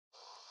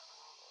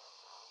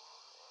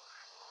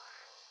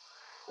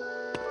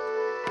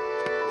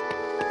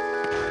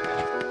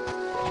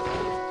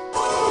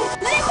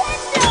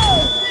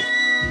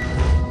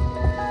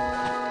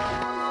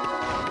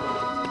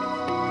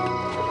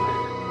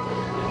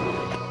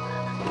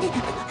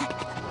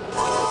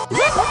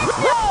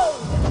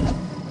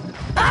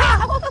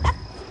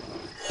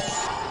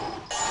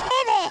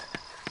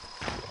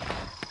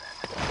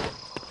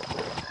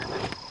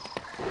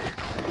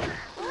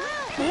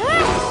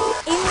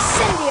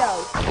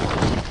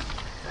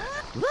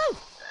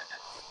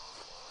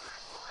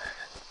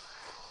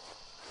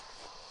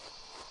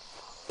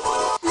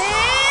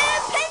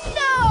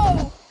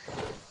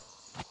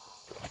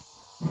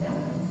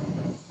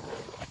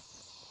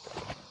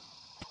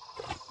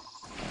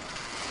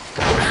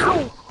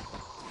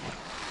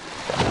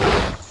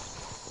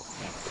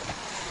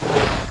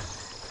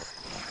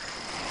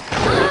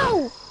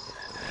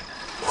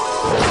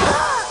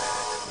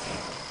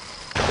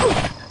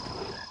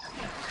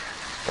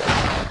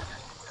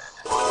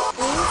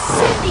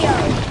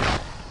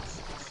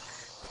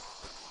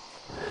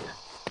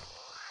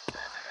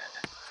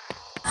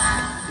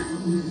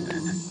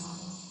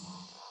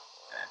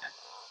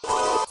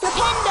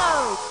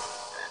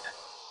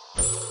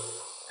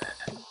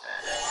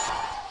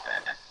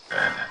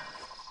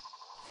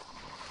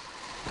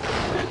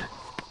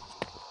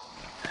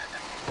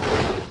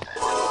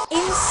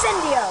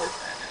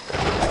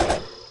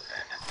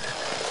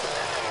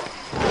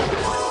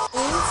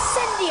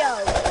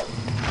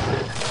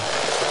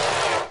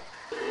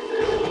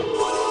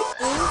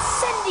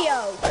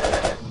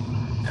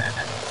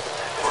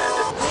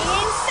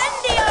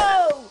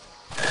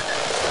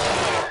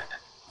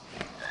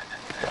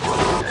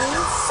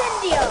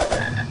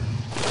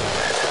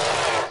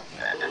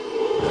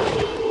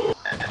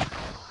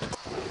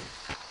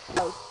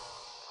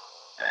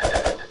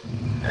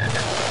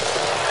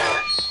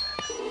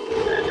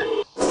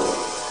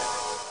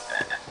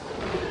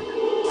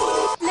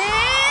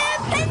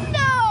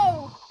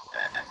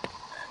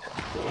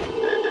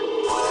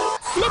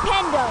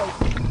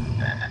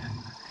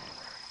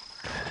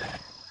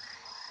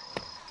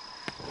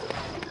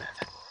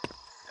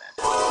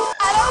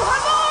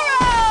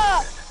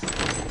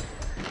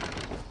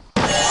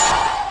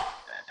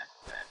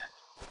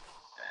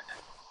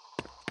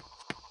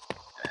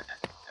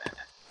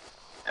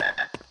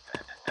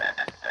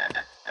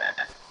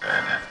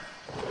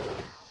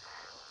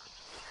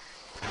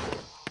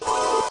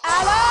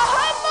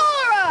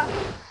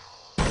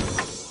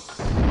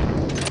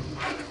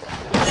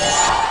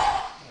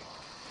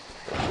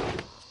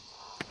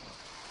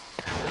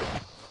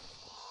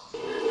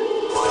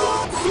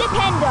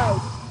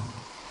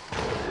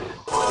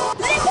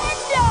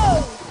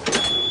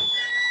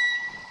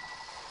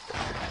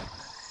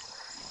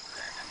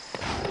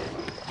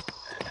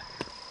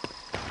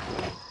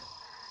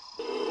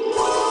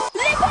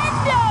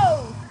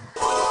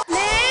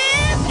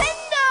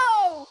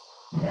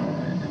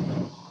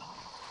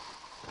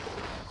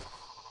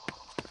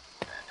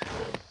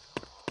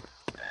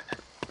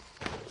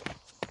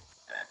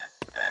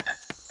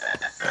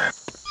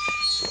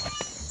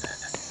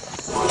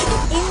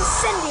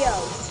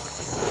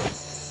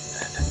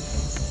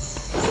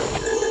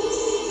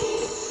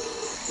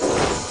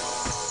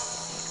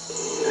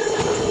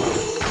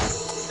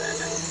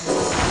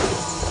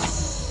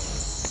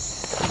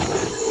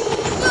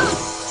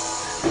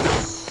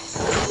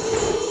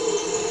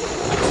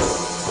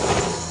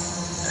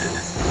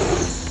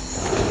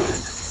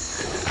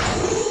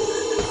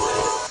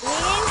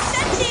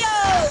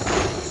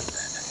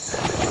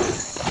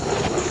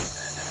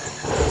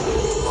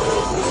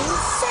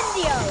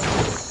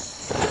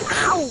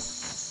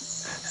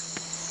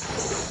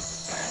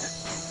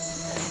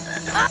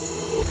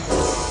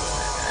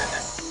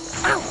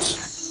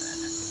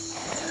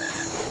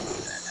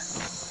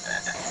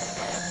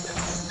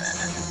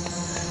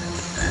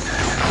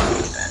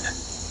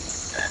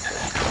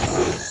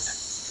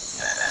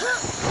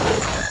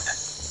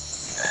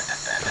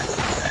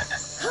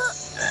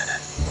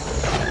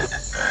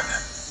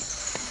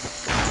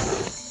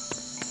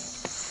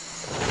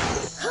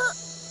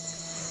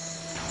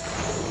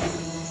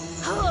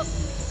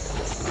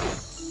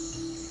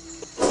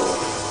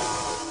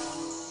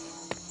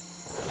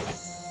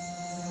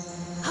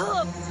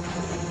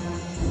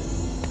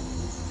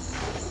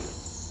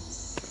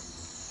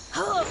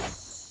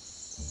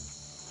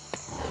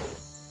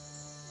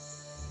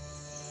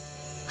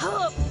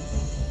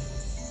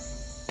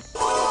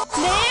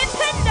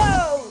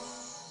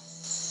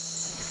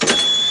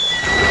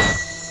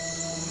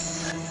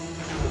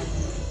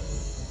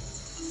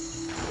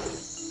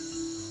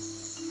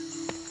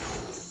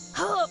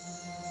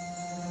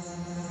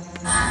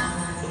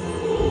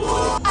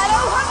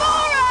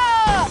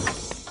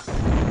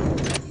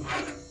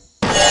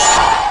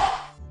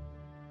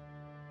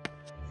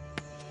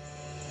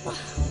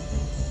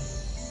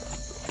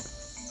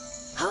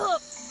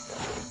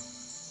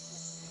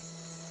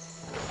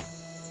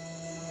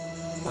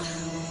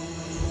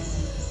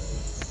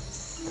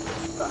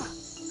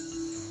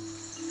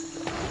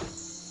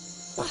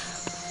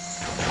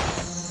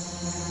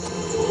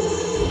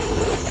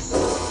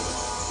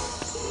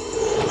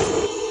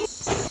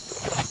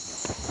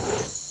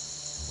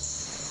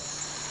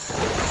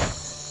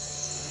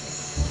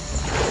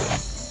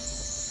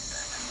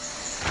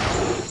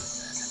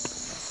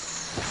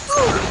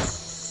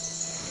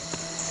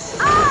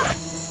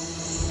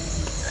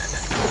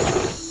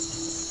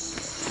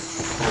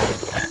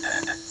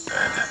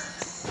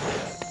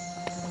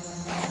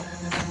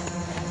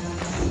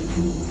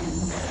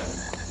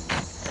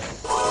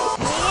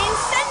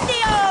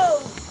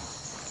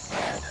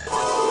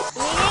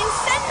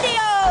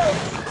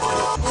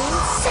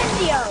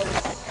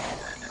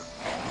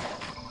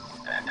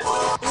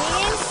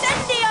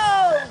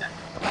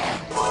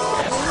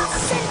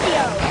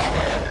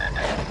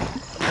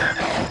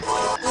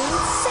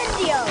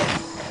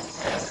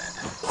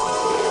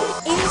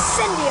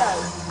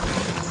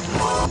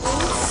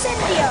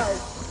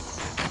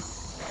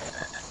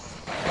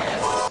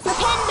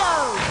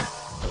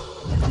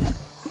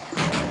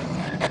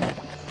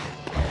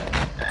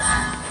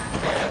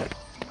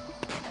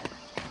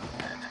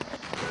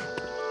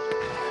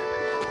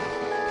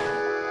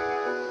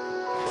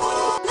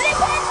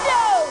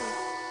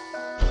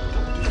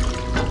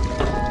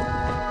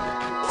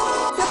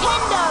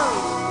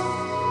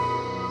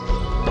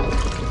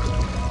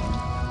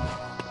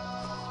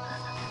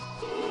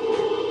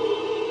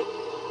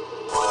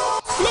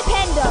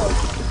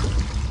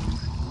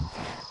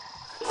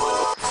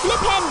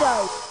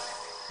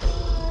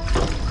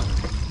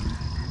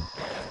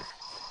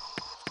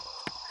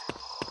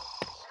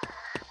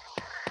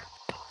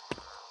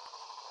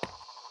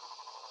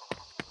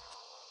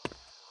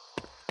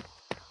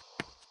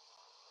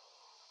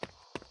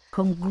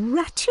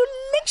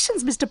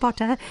Congratulations, Mr.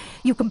 Potter.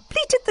 You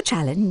completed the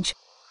challenge.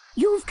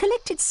 You've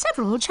collected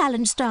several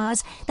challenge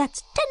stars.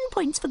 That's 10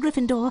 points for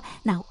Gryffindor.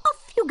 Now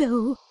off you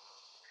go.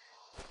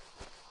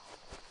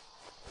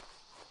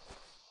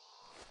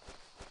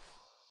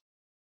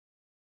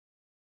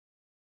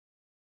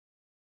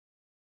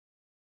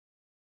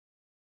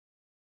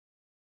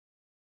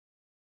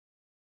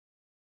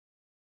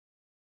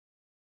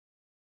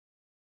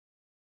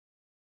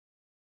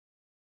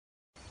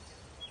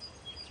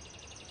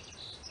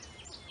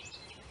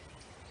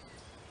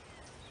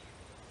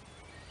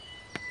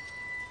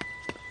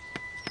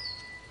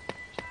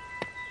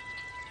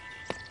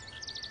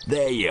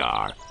 There you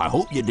are. I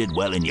hope you did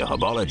well in your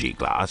herbology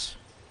class.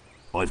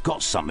 I've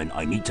got something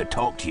I need to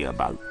talk to you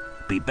about.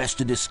 Be best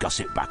to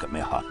discuss it back at my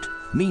hut.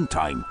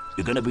 Meantime,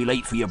 you're going to be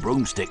late for your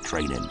broomstick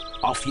training.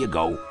 Off you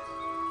go.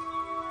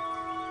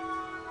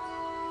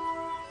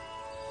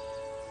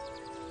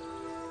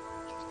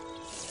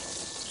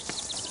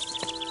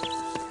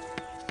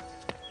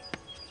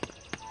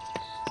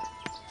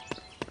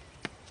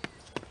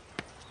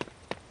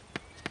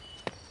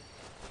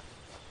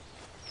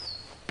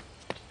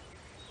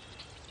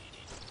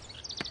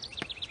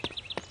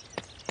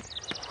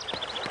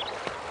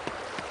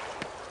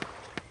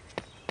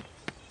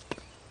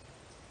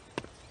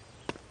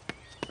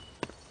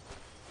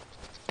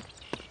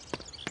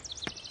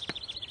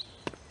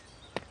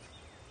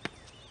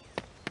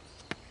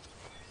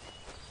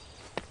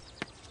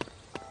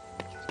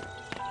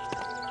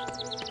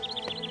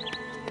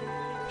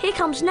 Here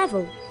comes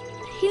Neville.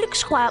 He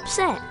looks quite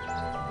upset.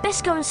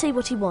 Best go and see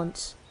what he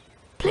wants.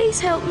 Please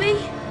help me.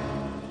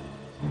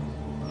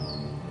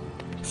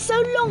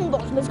 So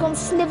Longbottom has gone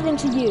snivelling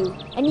to you,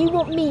 and you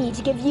want me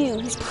to give you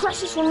his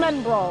precious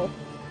Remembrall.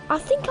 I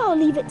think I'll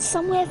leave it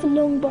somewhere for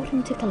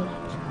Longbottom to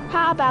collect.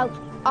 How about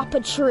up a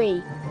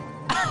tree?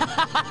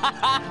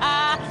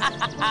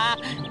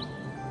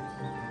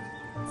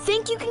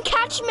 Think you can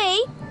catch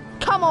me?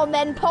 Come on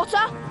then, Potter.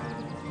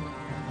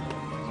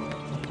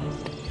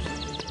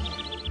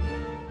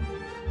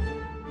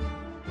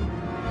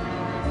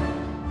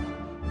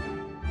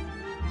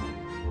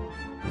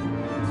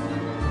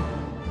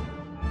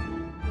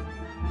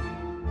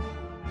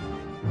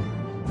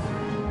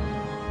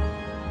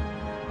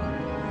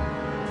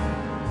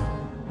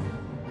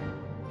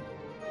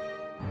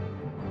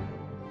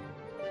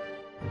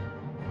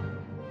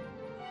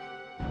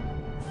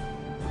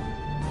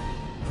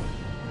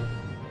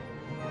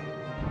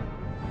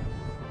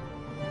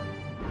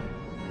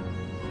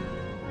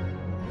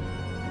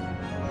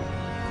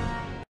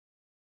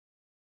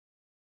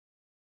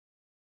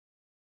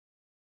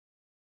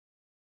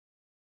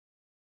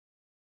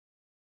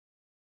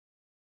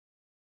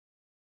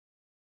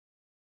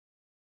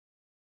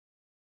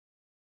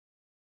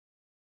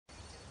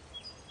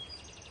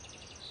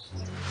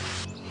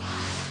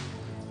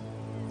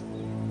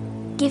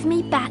 Give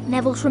me back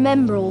Neville's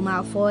Remembrall,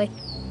 Malfoy.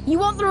 You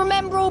want the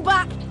Remembrall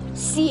back?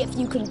 See if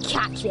you can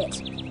catch it.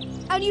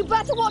 And you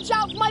better watch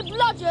out for my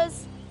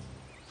bludgers!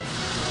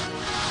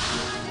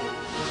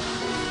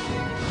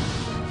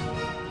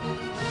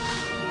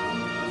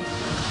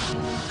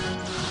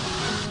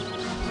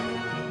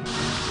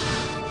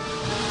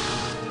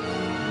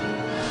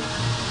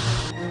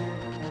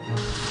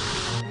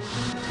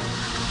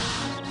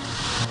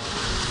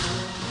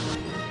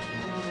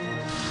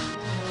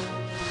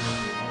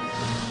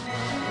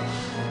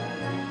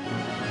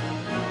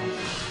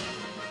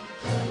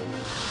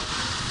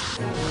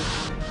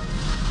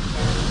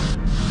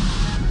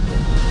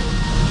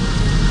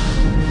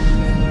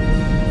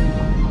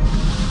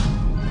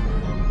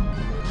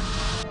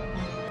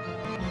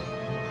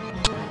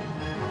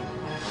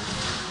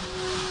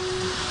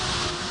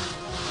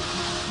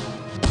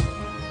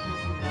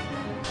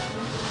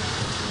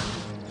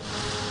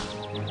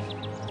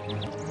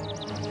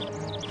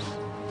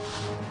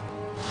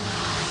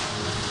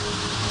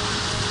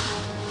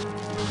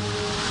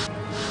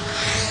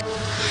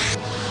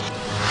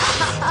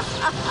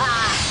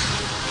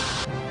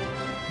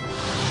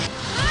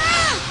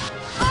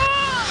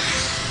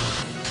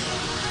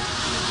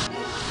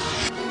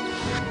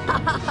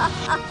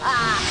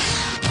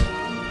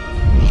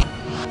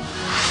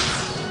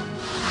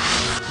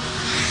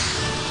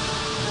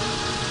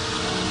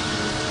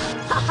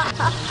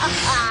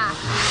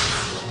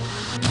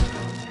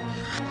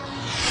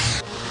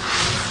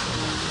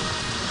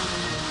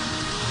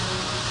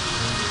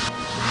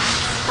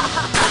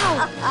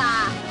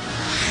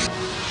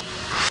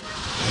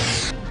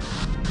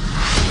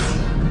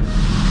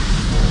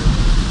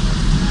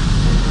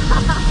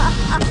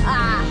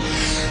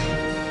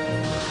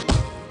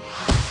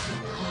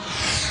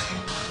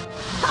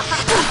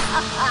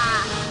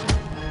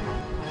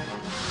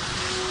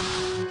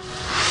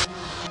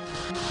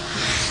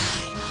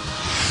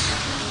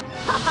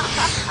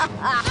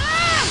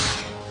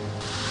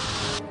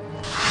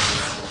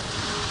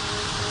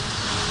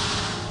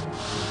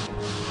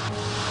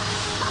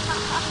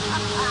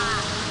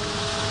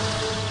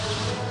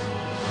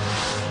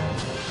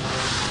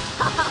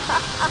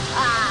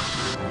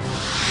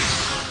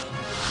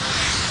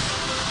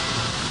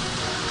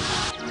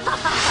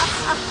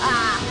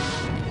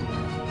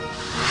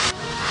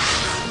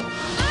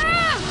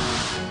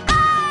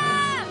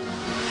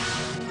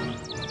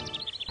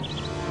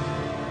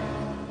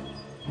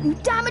 You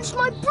damaged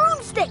my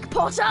broomstick,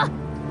 Potter!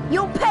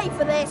 You'll pay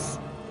for this!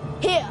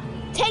 Here,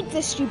 take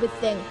this stupid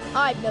thing.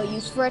 I've no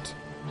use for it.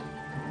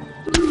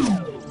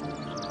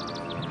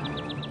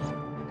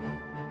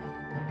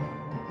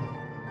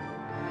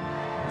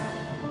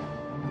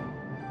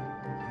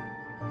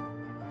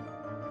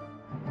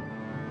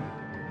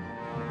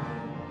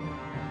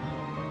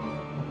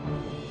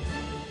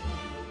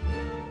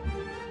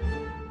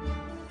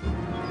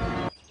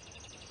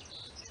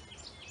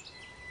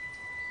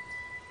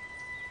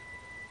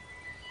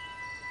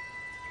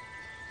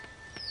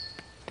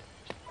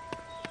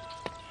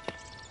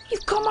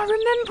 You've got my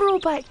Remember-all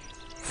back.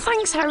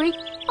 Thanks, Harry.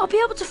 I'll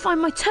be able to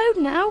find my toad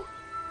now.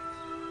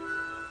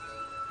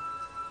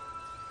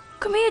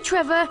 Come here,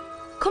 Trevor.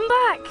 Come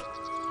back.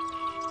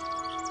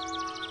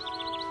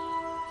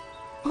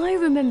 I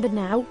remember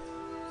now.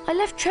 I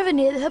left Trevor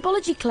near the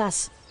herbology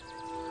class.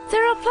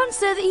 There are plants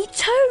there that eat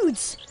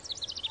toads.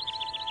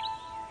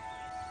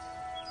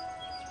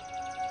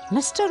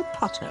 Mr.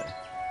 Potter,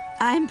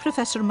 I'm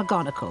Professor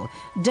McGonagall,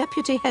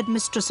 Deputy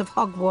Headmistress of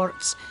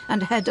Hogwarts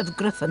and Head of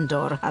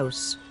Gryffindor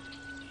House.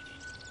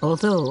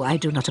 Although I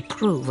do not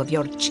approve of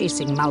your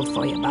chasing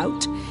Malfoy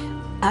about,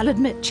 I'll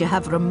admit you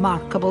have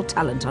remarkable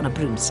talent on a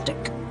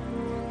broomstick.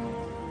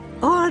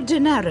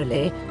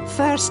 Ordinarily,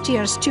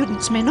 first-year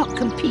students may not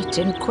compete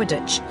in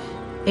Quidditch.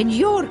 In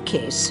your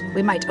case,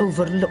 we might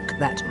overlook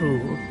that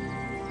rule.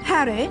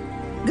 Harry,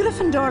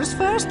 Gryffindor's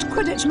first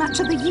Quidditch match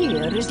of the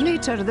year is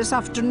later this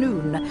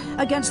afternoon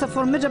against the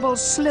formidable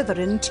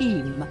Slytherin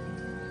team.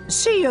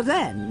 See you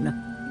then.